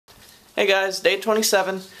Hey guys, day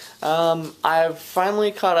 27. I've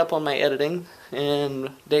finally caught up on my editing,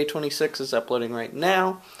 and day 26 is uploading right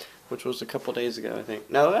now, which was a couple days ago, I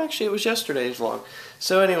think. No, actually it was yesterday's vlog.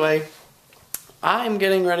 So anyway, I'm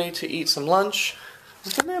getting ready to eat some lunch.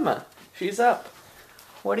 Look at Emma. She's up.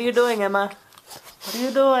 What are you doing, Emma? What are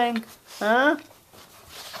you doing? Huh?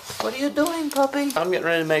 What are you doing, puppy? I'm getting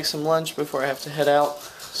ready to make some lunch before I have to head out.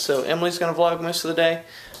 So Emily's gonna vlog most of the day.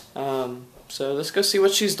 So let's go see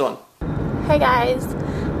what she's doing. Hey guys,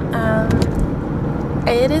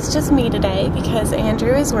 it is just me today because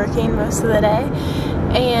Andrew is working most of the day,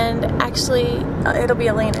 and actually it'll be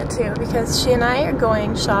Elena too because she and I are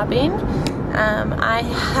going shopping. I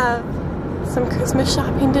have some Christmas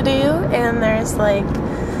shopping to do, and there's like,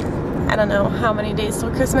 I don't know how many days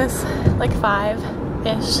till Christmas, like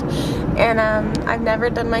 5-ish, and I've never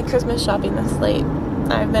done my Christmas shopping this late.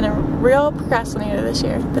 I've been a real procrastinator this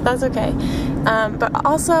year, but that's okay. But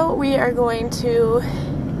also we are going to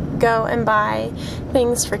go and buy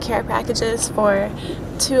things for care packages for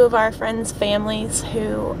 2 of our friends' families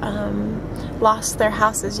who lost their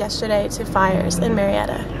houses yesterday to fires in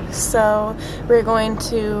Marietta. So we're going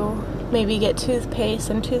to maybe get toothpaste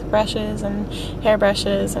and toothbrushes and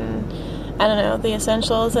hairbrushes and I don't know, the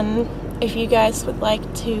essentials, and if you guys would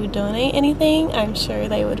like to donate anything, I'm sure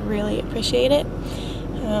they would really appreciate it.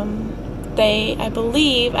 I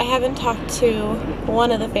believe, I haven't talked to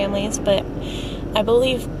one of the families, but I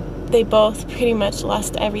believe they both pretty much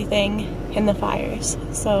lost everything in the fires.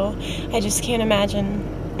 So I just can't imagine,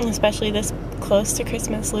 especially this close to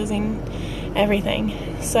Christmas, losing everything.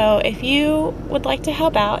 So if you would like to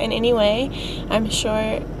help out in any way, I'm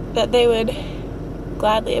sure that they would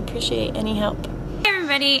gladly appreciate any help. Hey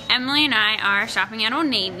everybody, Emily and I are shopping at Old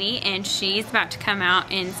Navy, and she's about to come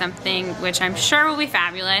out in something which I'm sure will be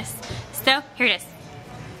fabulous. So here it is.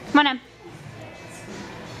 Come on in.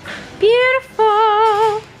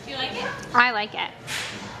 Beautiful. Do you like it? I like it.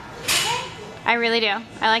 Okay. I really do.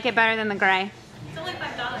 I like it better than the gray. It's only $5.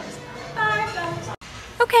 $5.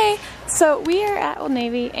 Okay, so we are at Old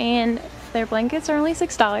Navy, and their blankets are only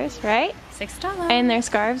 $6, right? $6. And their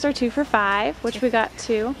scarves are 2 for $5, which we got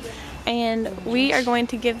 2. And we are going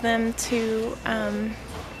to give them to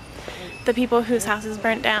the people whose houses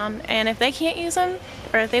burnt down, and if they can't use them,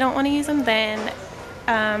 or if they don't want to use them, then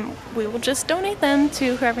we will just donate them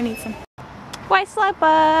to whoever needs them. White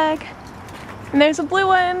Slugbug! And there's a blue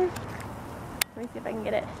one! Let me see if I can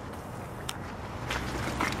get it.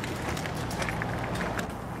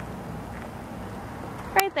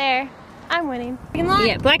 Right there. I'm winning.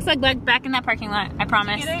 Yeah, black Slugbug back in that parking lot, I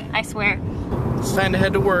promise. I swear. It's time to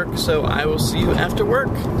head to work, so I will see you after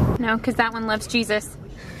work. No, because that one loves Jesus.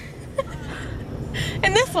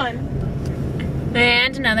 And this one.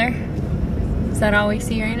 And another. Is that all we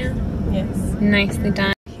see right now? Yes. Nicely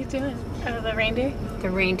done. What are you doing? Oh, the reindeer? The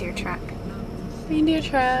reindeer truck. Reindeer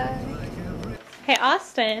truck. Hey,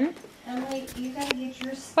 Austin. Emily, you gotta get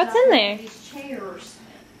your stuff. What's in there? These chairs.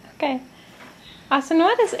 Okay. Austin,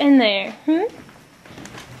 what is in there?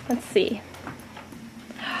 Let's see.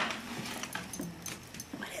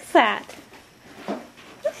 What is that?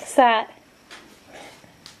 What is that?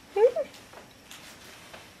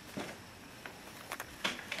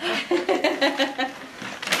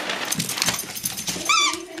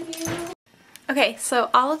 Okay, so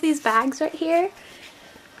all of these bags right here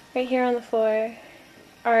on the floor,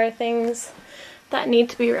 are things that need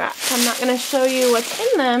to be wrapped. I'm not going to show you what's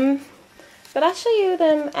in them, but I'll show you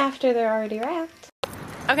them after they're already wrapped.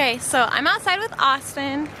 Okay, so I'm outside with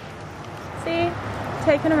Austin. See?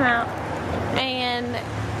 Taking him out. And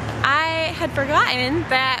I had forgotten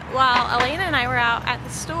that while Elena and I were out at the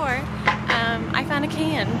store, I found a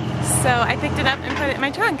can. So I picked it up and put it in my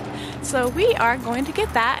trunk. So we are going to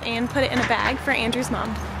get that and put it in a bag for Andrew's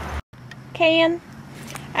mom. Can.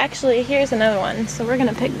 Actually, here's another one. So we're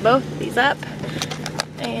gonna pick both of these up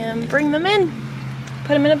and bring them in.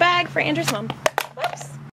 Put them in a bag for Andrew's mom. Whoops.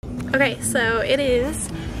 Okay, so it is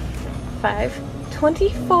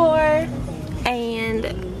 5:24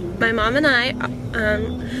 and my mom and I,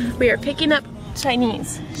 we are picking up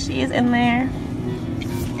Chinese. She is in there.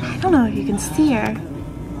 I don't know if you can see her.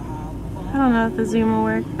 I don't know if the zoom will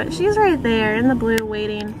work, but she's right there in the blue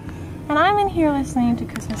waiting. And I'm in here listening to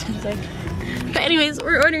Christmas music. But anyways,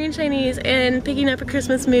 we're ordering Chinese and picking up a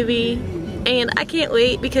Christmas movie. And I can't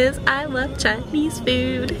wait because I love Chinese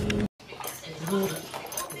food.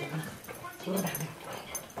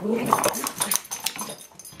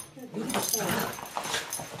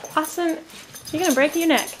 Austin, you're gonna break your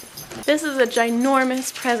neck. This is a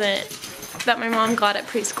ginormous present that my mom got at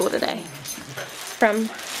preschool today from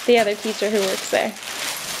the other teacher who works there.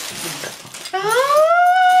 Ah!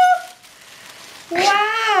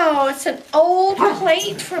 it's an old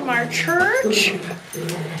plate from our church.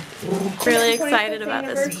 Really excited about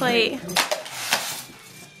this plate.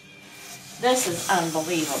 This is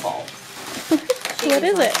unbelievable. What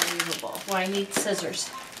is it? Unbelievable. Well, I need scissors.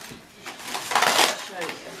 I'll show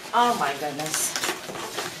you. Oh my goodness.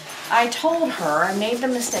 I told her, I made the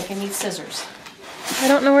mistake, I need scissors. I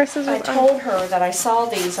don't know where scissors I are. told her that I saw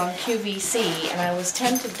these on QVC and I was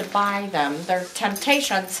tempted to buy them. They're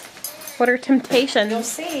temptations. What are temptations? You'll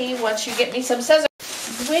see once you get me some scissors.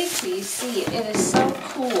 Wait till you see it. It is so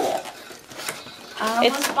cool. I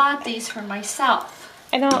almost bought these for myself.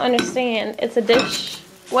 I don't understand. It's a dish.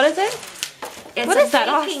 What is it? It's What a is that,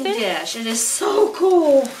 baking Austin? dish. It is so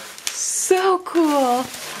cool. So cool.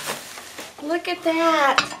 Look at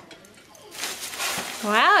that.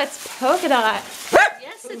 Wow, it's polka dot.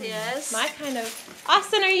 Yes, it is. My kind of.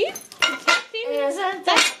 Austin, are you protecting? Isn't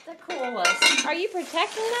that the coolest? Are you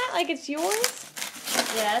protecting that like it's yours?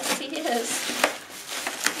 Yes, he is.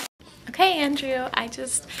 Okay, Andrew, I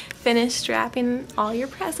just finished wrapping all your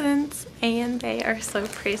presents and they are so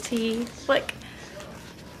pretty. Look.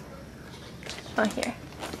 Oh, here.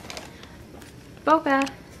 Boca.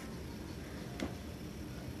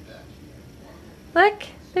 Look,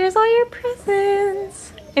 there's all your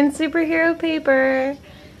presents in superhero paper.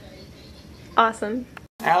 Awesome.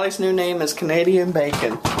 Allie's new name is Canadian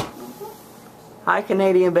Bacon. Hi,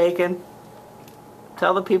 Canadian Bacon.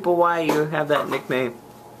 Tell the people why you have that nickname.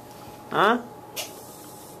 Huh?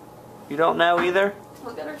 You don't know either?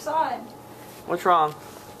 Look at her side. What's wrong?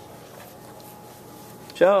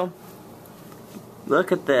 Joe,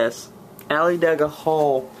 look at this. Allie dug a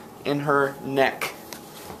hole in her neck.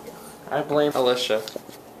 I blame Alicia.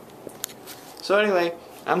 So anyway,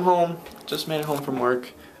 I'm home. Just made it home from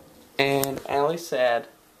work. And Allie's sad.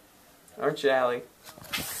 Aren't you, Allie?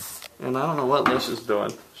 And I don't know what Alicia's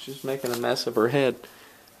doing. She's making a mess of her head.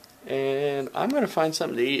 And I'm going to find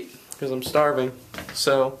something to eat because I'm starving.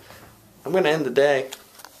 So I'm going to end the day.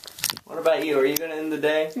 What about you? Are you going to end the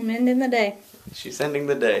day? I'm ending the day. She's ending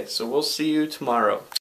the day. So we'll see you tomorrow.